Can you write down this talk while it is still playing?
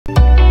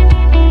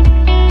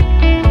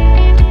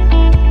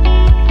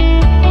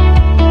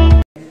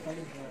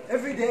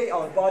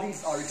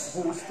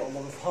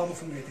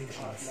harmful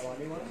mutations.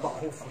 But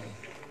hopefully,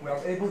 we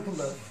are able to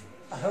live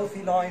a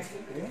healthy life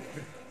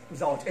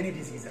without any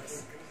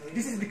diseases.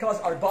 This is because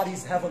our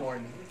bodies have an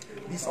army.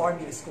 This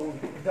army is called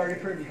the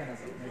repair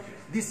mechanism.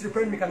 This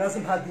repair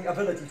mechanism has the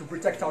ability to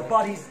protect our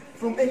bodies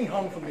from any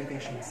harmful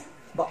mutations.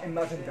 But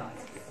imagine that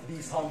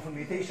these harmful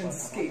mutations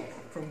escape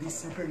from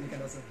this repair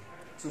mechanism.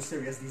 So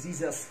serious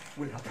diseases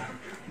will happen.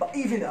 But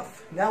even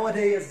if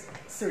nowadays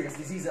serious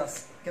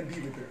diseases can be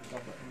repaired.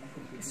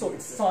 So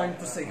it's time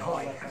to say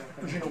hi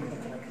to Genome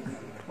Editing.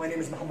 My name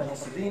is Mohamed.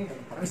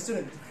 I'm a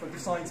student from the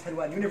Science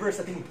Halwan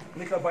University,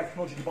 Lطلاب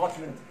Biotechnology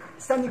Department,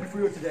 standing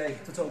before you today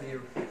to tell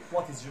you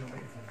what is Genome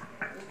Editing.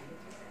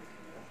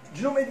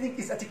 Genome editing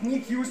is a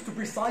technique used to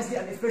precisely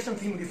and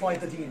efficiently modify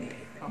the DNA.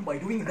 And by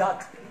doing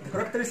that, the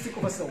characteristic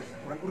of a cell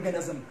or an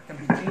organism can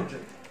be changed.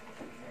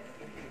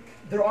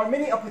 There are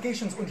many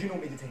applications on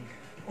genome editing,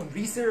 on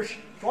research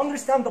to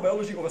understand the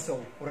biology of a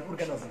cell or an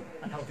organism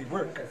and how they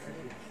work,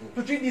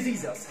 to treat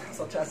diseases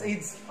such as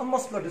AIDS and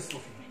muscular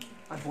dystrophy,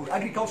 and for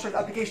agricultural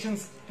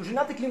applications to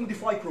genetically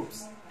modify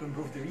crops to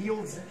improve their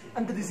yields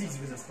and the disease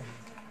resistance.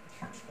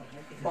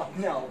 But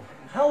now,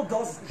 how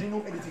does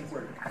genome editing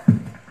work?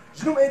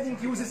 Genome editing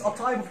uses a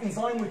type of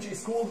enzyme which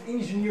is called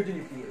engineered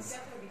nuclease.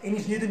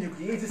 Engineered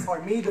nucleases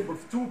are made up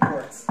of two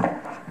parts.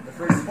 The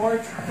first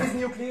part is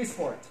nuclease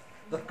part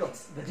that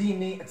cuts the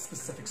DNA at a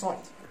specific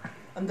site.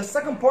 And the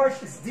second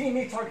part is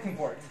DNA targeting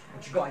part,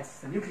 which guides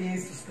the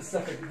nuclease to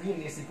specific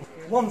DNA sequence.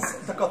 Once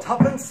the cut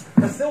happens,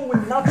 the cell will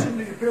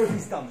naturally repair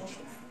this damage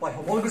by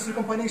homologous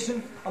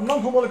recombination and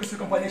non-homologous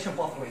recombination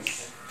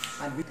pathways.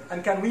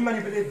 And can we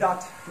manipulate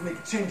that to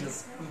make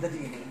changes in the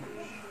DNA?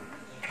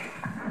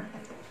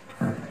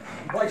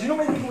 By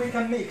genome editing, we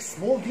can make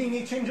small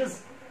DNA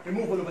changes,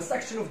 removal of a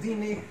section of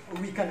DNA,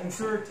 or we can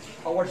insert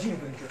our gene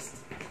of interest.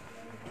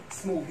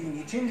 Small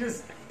DNA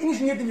changes,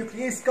 engineered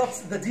nuclease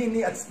cuts the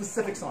DNA at a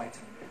specific site.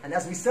 And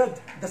as we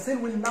said, the cell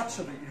will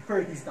naturally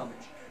repair this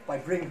damage by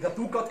bringing the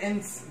two cut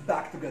ends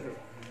back together.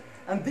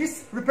 And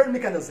this repair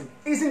mechanism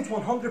isn't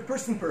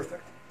 100%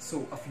 perfect.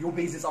 So a few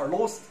bases are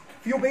lost,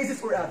 few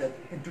bases are added,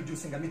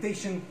 introducing a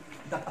mutation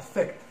that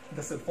affect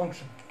the cell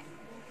function.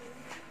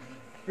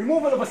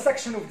 Removal of a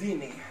section of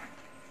DNA.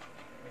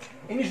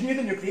 Engineered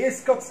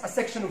nuclease cuts a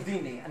section of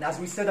DNA, and as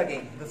we said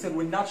again, the cell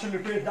will naturally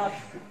repair that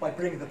by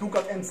bringing the two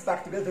cut ends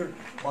back together,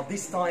 but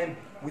this time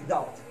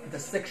without the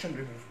section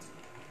removed.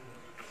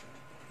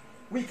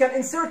 We can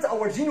insert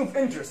our gene of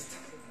interest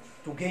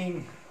to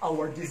gain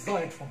our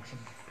desired function.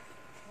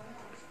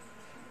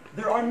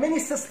 There are many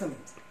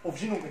systems of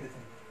genome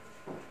editing.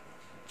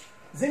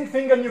 Zinc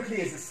finger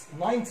nucleases,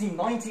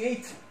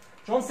 1998,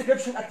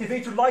 transcription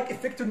activator-like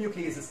effector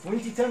nucleases,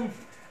 2010,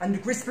 and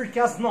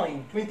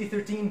CRISPR-Cas9,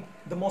 2013,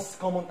 the most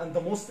common and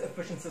the most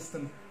efficient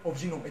system of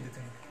genome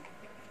editing.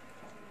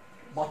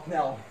 But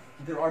now,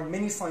 there are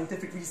many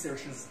scientific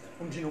researches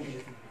on genome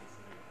editing.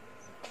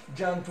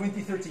 Jan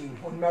 2013,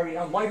 on Mary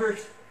and Liebert,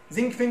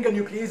 zinc finger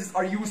nucleases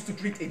are used to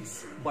treat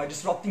AIDS by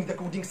disrupting the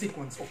coding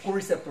sequence of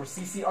co-receptor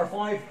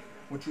CCR5,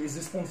 which is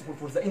responsible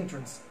for the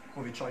entrance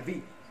of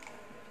HIV.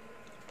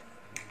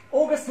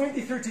 August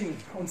 2013,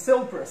 on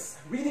Cell Press,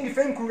 reading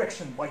frame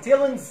correction by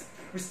Talens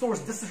restores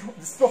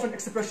dystrophin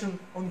expression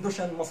on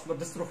Duchenne muscular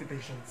dystrophy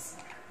patients.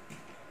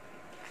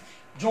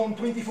 June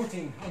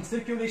 2014, on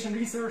Circulation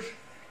Research,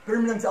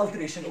 permanent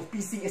alteration of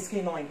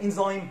PCSK9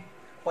 enzyme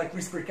by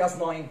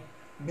CRISPR-Cas9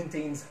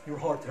 maintains your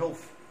heart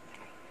health.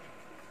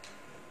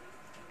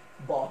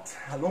 But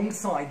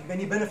alongside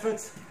many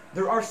benefits,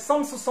 there are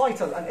some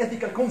societal and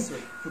ethical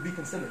concerns to be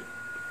considered.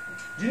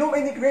 Genome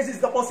editing raises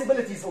the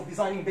possibilities of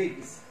designing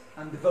babies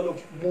and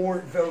develop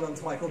more virulent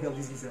microbial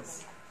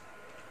diseases.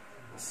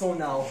 So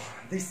now,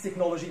 this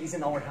technology is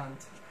in our hand.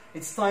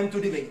 It's time to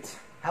debate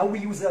how we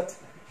use it,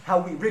 how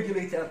we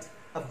regulate it,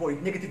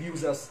 avoid negative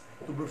uses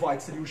to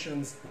provide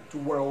solutions to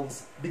the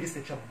world's biggest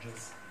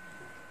challenges.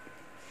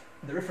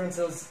 The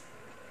references,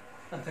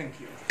 and thank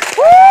you.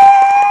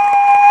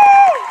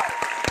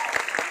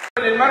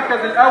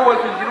 المركز الأول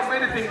في الجينوم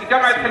إيديتنج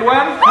جامعة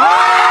حلوان.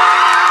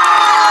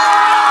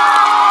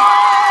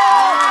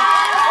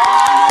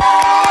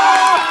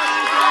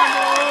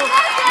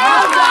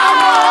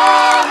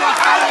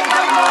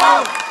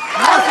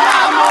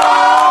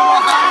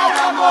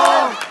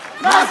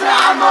 نصر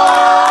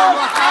عموم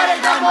وحارق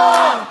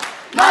دموم،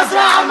 نصر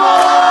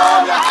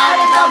عموم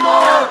وحارق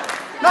دموم،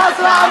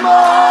 نصر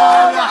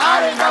عموم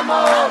وحارق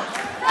دموم،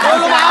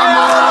 نصر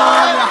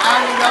عموم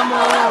وحارق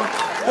دموم.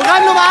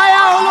 وغنوا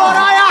معايا وقولوا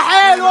ورايا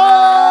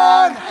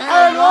حلوون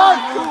حلوون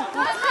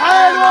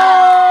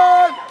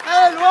حلوون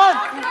حلوون.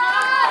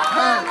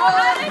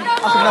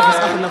 اخر نفس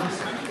اخر نفس.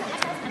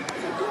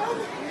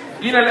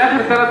 جينا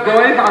لاخر 3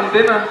 جوائز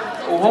عندنا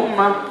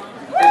وهم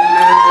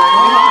اللي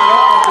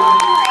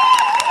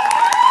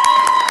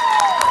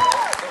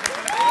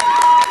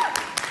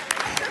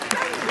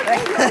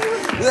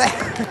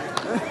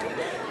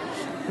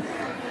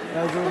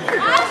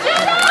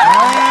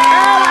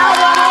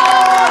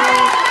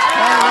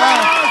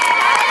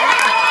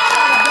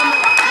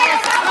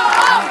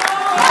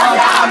نصر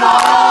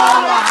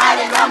عموم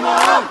وحارق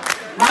دموم،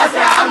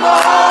 نصر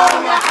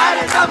عموم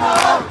حارق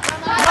دمهم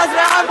نصر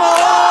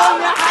عمهم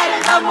يا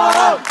حارق دمهم